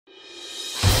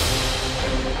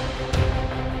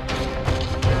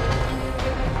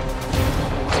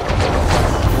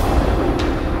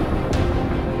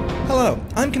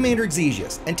I'm Commander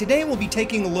Xesius, and today we'll be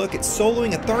taking a look at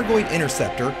soloing a Thargoid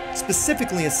Interceptor,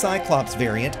 specifically a Cyclops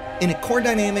variant, in a Core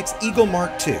Dynamics Eagle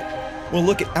Mark II. We'll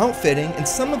look at outfitting and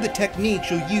some of the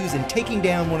techniques you'll use in taking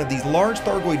down one of these large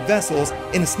Thargoid vessels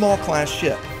in a small class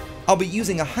ship. I'll be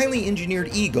using a highly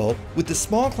engineered Eagle with the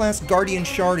small class Guardian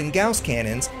Shard and Gauss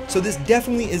cannons, so this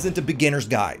definitely isn't a beginner's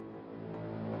guide.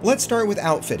 Let's start with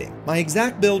outfitting. My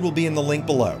exact build will be in the link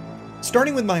below.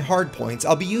 Starting with my hardpoints,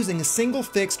 I'll be using a single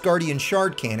fixed Guardian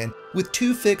Shard cannon with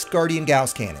 2 fixed Guardian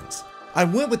Gauss cannons. I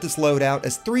went with this loadout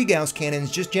as 3 Gauss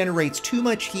cannons just generates too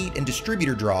much heat and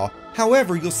distributor draw.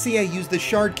 However, you'll see I use the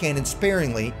Shard cannon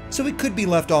sparingly, so it could be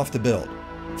left off the build.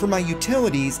 For my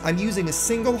utilities, I'm using a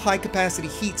single high-capacity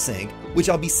heatsink, which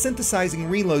I'll be synthesizing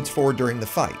reloads for during the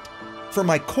fight. For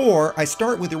my core, I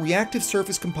start with a reactive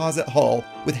surface composite hull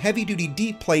with heavy-duty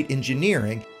deep plate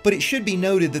engineering, but it should be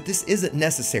noted that this isn't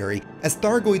necessary. As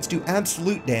Thargoids do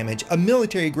absolute damage, a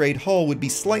military-grade hull would be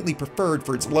slightly preferred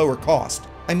for its lower cost.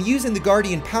 I'm using the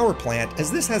Guardian power plant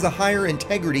as this has a higher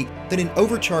integrity than an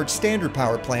overcharged standard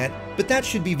power plant, but that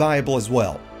should be viable as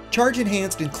well. Charge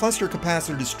Enhanced and Cluster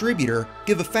Capacitor Distributor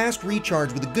give a fast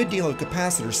recharge with a good deal of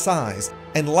capacitor size,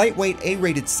 and lightweight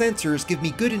A-rated sensors give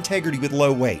me good integrity with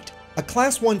low weight. A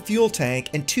Class 1 fuel tank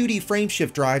and 2D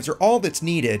frameshift drives are all that's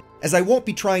needed, as I won't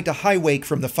be trying to high wake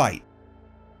from the fight.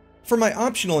 For my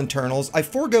optional internals, I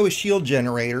forego a shield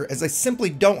generator as I simply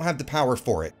don't have the power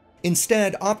for it,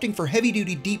 instead opting for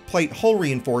heavy-duty deep plate hull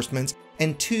reinforcements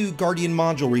and 2 Guardian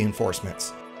module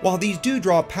reinforcements. While these do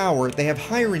draw power, they have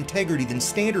higher integrity than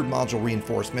standard module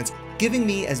reinforcements, giving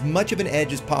me as much of an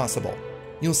edge as possible.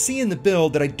 You'll see in the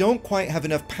build that I don't quite have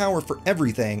enough power for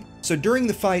everything, so during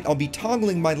the fight I'll be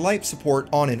toggling my life support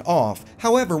on and off.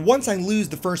 However, once I lose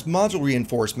the first module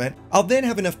reinforcement, I'll then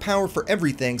have enough power for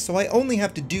everything, so I only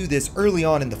have to do this early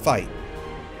on in the fight.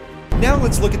 Now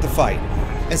let's look at the fight.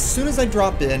 As soon as I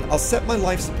drop in, I'll set my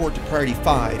life support to priority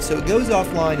 5 so it goes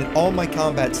offline and all my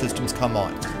combat systems come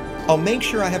on. I'll make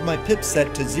sure I have my pip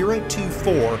set to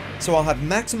 024 so I'll have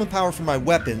maximum power for my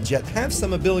weapons, yet have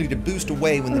some ability to boost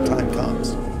away when the time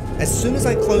comes. As soon as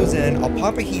I close in, I'll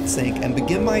pop a heatsink and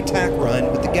begin my attack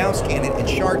run with the Gauss cannon and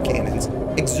Shard cannons,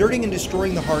 exerting and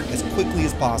destroying the heart as quickly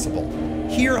as possible.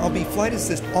 Here I'll be flight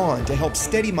assist on to help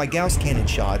steady my Gauss cannon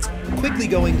shots, quickly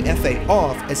going FA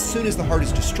off as soon as the heart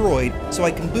is destroyed so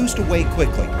I can boost away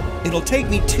quickly. It'll take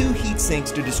me 2 heat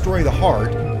sinks to destroy the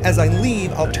heart. As I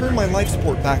leave, I'll turn my life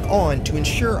support back on to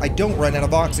ensure I don't run out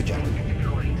of oxygen.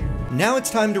 Now it's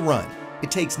time to run.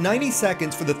 It takes 90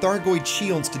 seconds for the Thargoid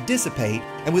shields to dissipate,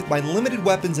 and with my limited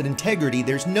weapons and integrity,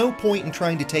 there's no point in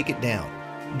trying to take it down.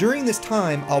 During this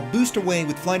time, I'll boost away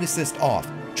with flight assist off,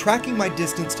 tracking my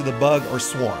distance to the bug or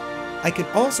swarm. I can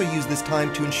also use this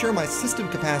time to ensure my system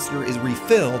capacitor is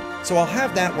refilled, so I'll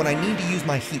have that when I need to use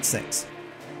my heat sinks.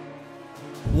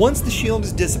 Once the shield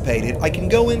is dissipated, I can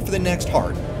go in for the next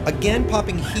heart, again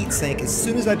popping a heat sink as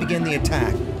soon as I begin the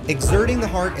attack, exerting the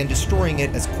heart and destroying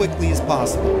it as quickly as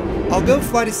possible. I'll go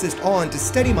flight assist on to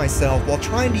steady myself while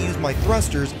trying to use my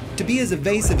thrusters to be as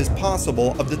evasive as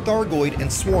possible of the Thargoid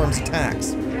and Swarm's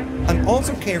attacks. I'm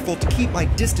also careful to keep my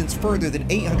distance further than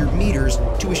 800 meters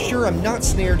to assure I'm not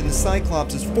snared in the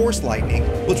Cyclops' force lightning,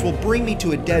 which will bring me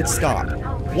to a dead stop.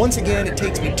 Once again, it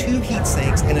takes me 2 heat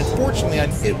sinks, and unfortunately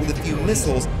I'm hit with a few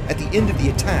missiles at the end of the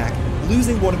attack,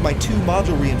 losing one of my 2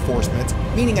 module reinforcements,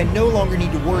 meaning I no longer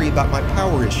need to worry about my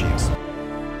power issues.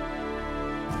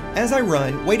 As I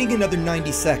run, waiting another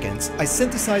 90 seconds, I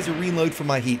synthesize a reload for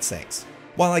my heat sinks.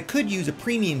 While I could use a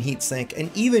premium heatsink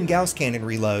and even Gauss cannon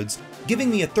reloads,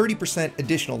 giving me a 30%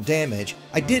 additional damage,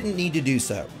 I didn't need to do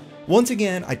so. Once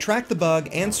again, I track the bug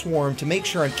and swarm to make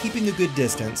sure I'm keeping a good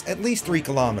distance, at least 3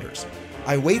 kilometers.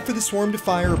 I wait for the swarm to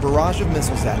fire a barrage of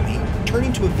missiles at me,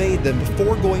 turning to evade them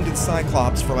before going to the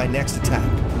Cyclops for my next attack.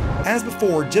 As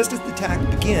before, just as the attack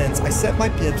begins, I set my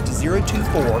pips to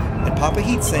 024 and pop a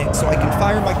heatsink so I can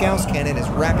fire my Gauss cannon as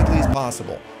rapidly as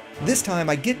possible. This time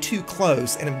I get too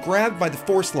close and am grabbed by the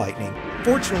force lightning,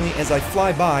 fortunately as I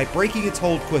fly by, breaking its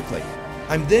hold quickly.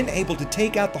 I'm then able to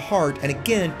take out the heart and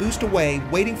again boost away,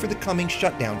 waiting for the coming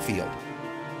shutdown field.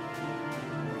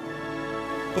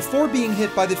 Before being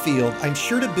hit by the field, I'm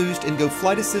sure to boost and go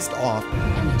flight assist off,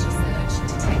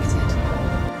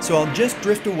 so I'll just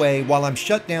drift away while I'm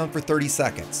shut down for 30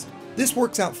 seconds. This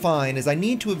works out fine as I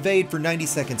need to evade for 90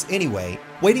 seconds anyway,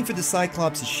 waiting for the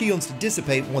Cyclops' shields to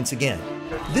dissipate once again.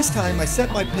 This time I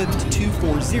set my pips to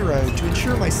 240 to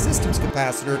ensure my system's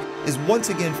capacitor is once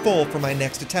again full for my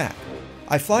next attack.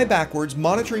 I fly backwards,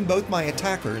 monitoring both my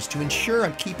attackers to ensure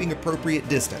I'm keeping appropriate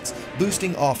distance,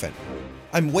 boosting often.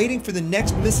 I'm waiting for the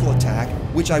next missile attack,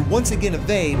 which I once again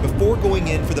evade before going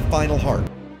in for the final heart.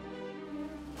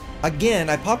 Again,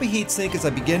 I pop a heatsink as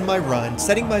I begin my run,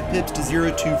 setting my pips to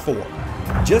 024.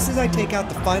 Just as I take out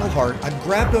the final heart, I'm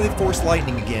grabbed by the Force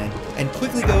Lightning again, and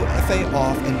quickly go FA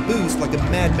off and boost like a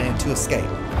madman to escape.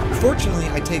 Fortunately,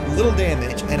 I take little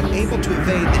damage, and am able to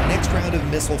evade the next round of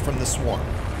missile from the swarm.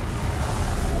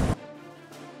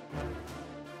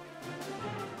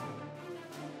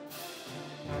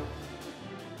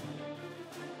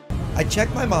 I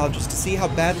check my modules to see how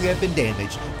badly I've been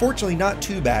damaged, fortunately not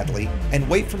too badly, and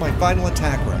wait for my final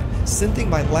attack run, synthing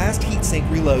my last heatsink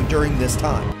reload during this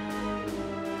time.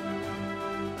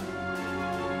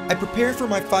 I prepare for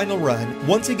my final run,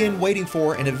 once again waiting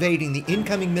for and evading the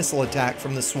incoming missile attack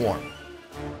from the swarm.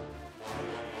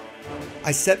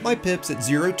 I set my pips at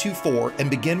 024 and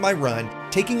begin my run,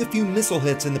 taking a few missile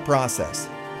hits in the process.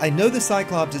 I know the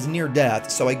Cyclops is near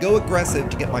death, so I go aggressive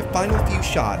to get my final few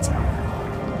shots.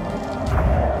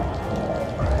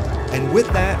 And with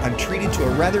that, I'm treated to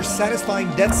a rather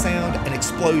satisfying death sound and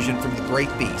explosion from the great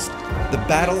beast. The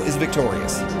battle is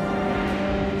victorious.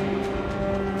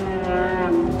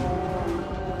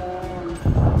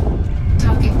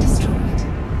 Target destroyed.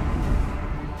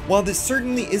 While this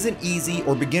certainly isn't easy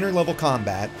or beginner level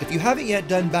combat, if you haven't yet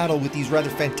done battle with these rather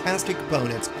fantastic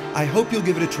opponents, I hope you'll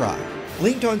give it a try.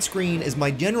 Linked on screen is my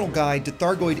general guide to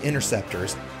Thargoid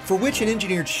Interceptors, for which an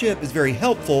engineered ship is very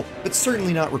helpful, but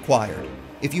certainly not required.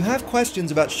 If you have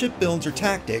questions about ship builds or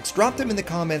tactics, drop them in the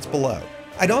comments below.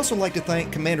 I'd also like to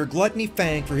thank Commander Gluttony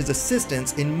Fang for his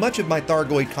assistance in much of my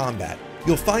Thargoid combat.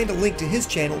 You'll find a link to his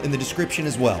channel in the description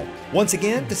as well. Once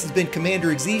again, this has been Commander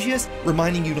Exesius,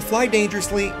 reminding you to fly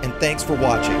dangerously, and thanks for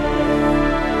watching.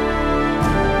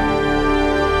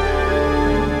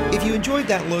 If you enjoyed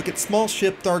that look at small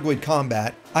ship Thargoid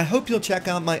combat, I hope you'll check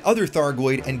out my other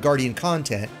Thargoid and Guardian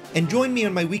content, and join me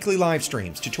on my weekly live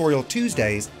streams, Tutorial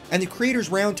Tuesdays, and the Creators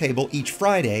Roundtable each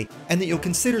Friday, and that you'll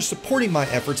consider supporting my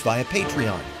efforts via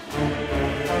Patreon.